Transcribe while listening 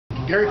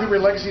Gary Cooper,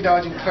 Legacy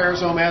Dodge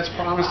Claresholm, as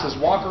promised, this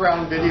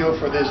walk-around video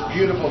for this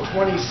beautiful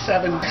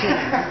 2017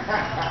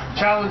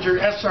 Challenger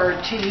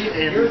SRT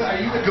in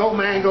Go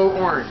Mango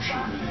Orange.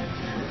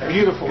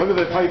 Beautiful. Look at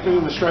the piping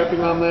and the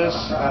striping on this.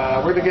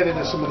 We're going to get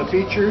into some of the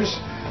features.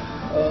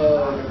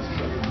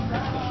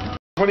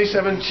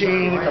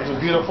 2017 comes with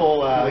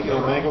beautiful,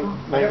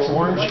 mango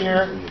orange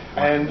here,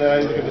 and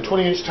look at the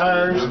 20-inch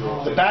tires.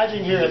 The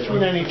badging here at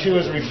 392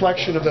 is a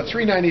reflection of the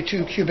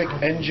 392 cubic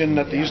engine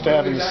that they used to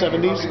have in the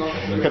 70s.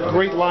 You've got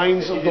great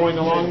lines going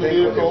along the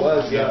vehicle.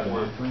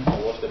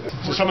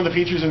 So some of the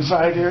features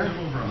inside here,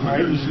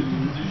 right?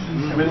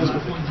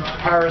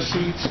 Power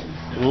seats,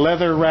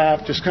 leather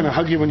wrap, just kind of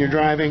hug you when you're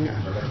driving.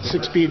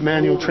 6-speed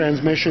manual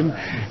transmission,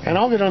 and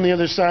I'll get on the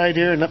other side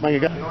here and let my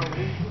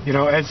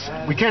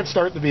we can't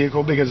start the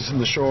vehicle because it's in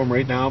the showroom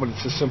right now, but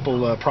it's a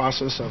simple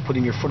process of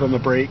putting your foot on the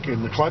brake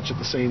and the clutch at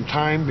the same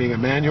time, being a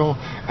manual,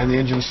 and the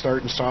engine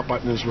start and stop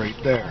button is right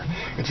there.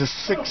 It's a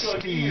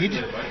 6-speed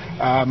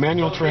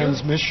manual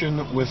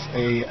transmission with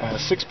a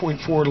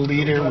 6.4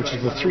 liter, which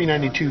is the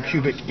 392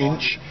 cubic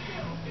inch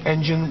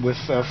engine with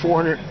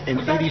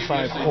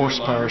 485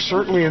 horsepower,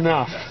 certainly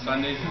enough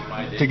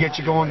to get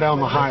you going down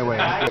the highway.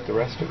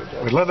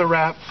 With leather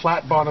wrap,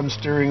 flat bottom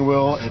steering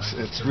wheel,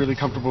 it's really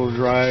comfortable to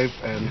drive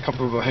and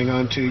comfortable to hang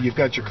on to. You've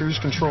got your cruise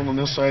control on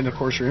this side, and of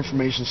course your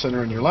information center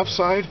on your left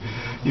side.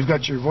 You've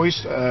got your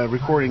voice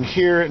recording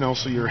here, and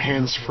also your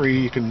hands-free.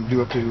 You can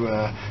do up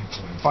to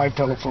 5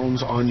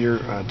 telephones on your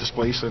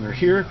display center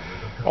here.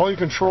 All your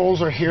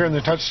controls are here in the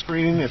touch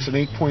screen. It's an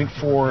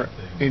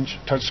 8.4-inch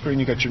touch screen.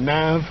 You've got your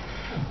nav.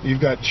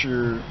 You've got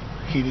your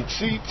heated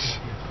seats,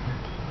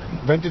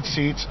 vented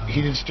seats,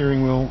 heated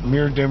steering wheel,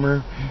 mirror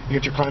dimmer. You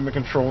got your climate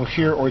control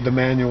here, or the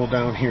manual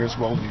down here as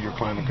well to do your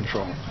climate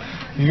control.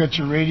 You got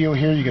your radio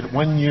here. You get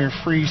 1 year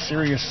free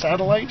Sirius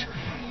satellite,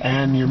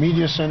 and your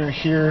media center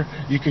here.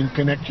 You can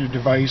connect your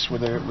device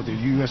with a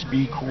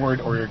USB cord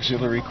or your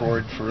auxiliary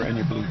cord and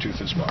your Bluetooth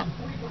as well.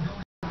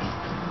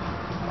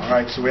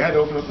 Alright, so we had to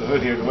open up the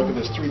hood here to look at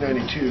this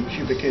 392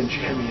 cubic inch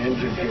Hemi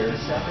engine here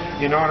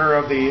in honor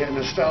of the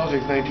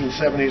nostalgic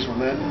 1970s when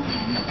that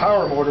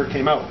power motor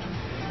came out.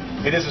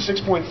 It is a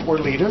 6.4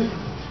 liter,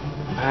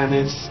 and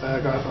it's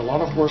got a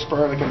lot of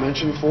horsepower, like I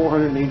mentioned,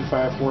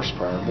 485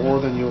 horsepower, more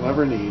than you'll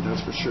ever need,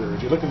 that's for sure.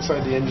 If you look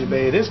inside the engine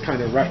bay, it is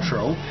kind of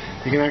retro.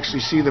 You can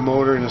actually see the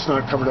motor, and it's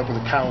not covered up with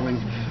a cowling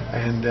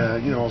and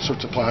all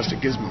sorts of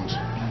plastic gizmos.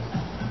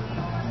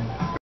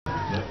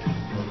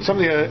 Some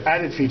of the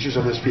added features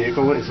of this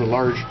vehicle is a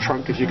large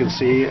trunk, as you can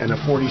see, and a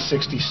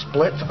 40-60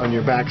 split on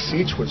your back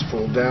seats, which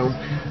fold down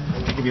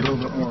to give you a little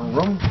bit more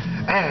room.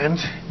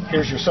 And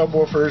here's your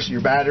subwoofers,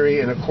 your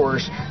battery, and of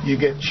course you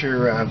get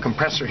your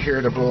compressor here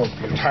to blow up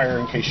your tire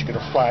in case you get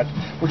a flat,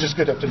 which is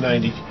good up to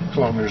 90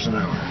 kilometers an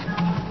hour.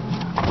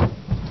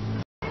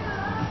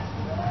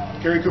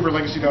 Gary Cooper,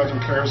 Legacy Dodge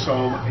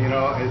Claresholm.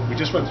 We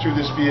just went through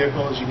this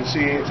vehicle. As you can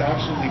see, it's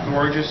absolutely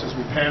gorgeous as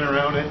we pan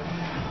around it.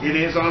 It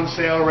is on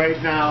sale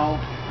right now.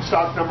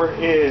 Stock number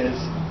is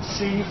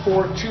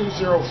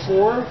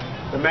C4204.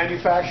 The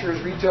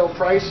manufacturer's retail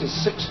price is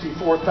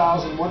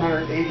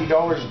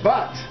 $64,180,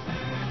 but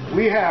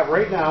we have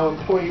right now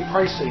employee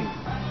pricing.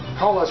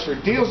 Call us for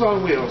Deals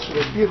on Wheels for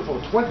this beautiful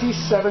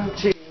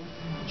 2017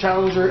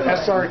 Challenger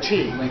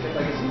SRT.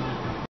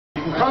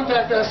 You can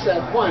contact us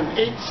at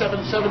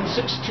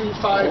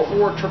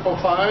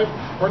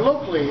 1-877-625-4555 or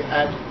locally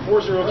at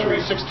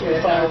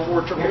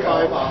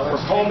 403-625-4555 or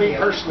call me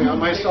personally on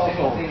my cell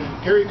phone,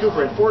 Gary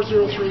Cooper, at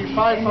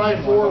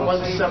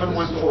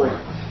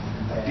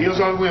 403-554-1714. Deals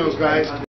on Wheels, guys.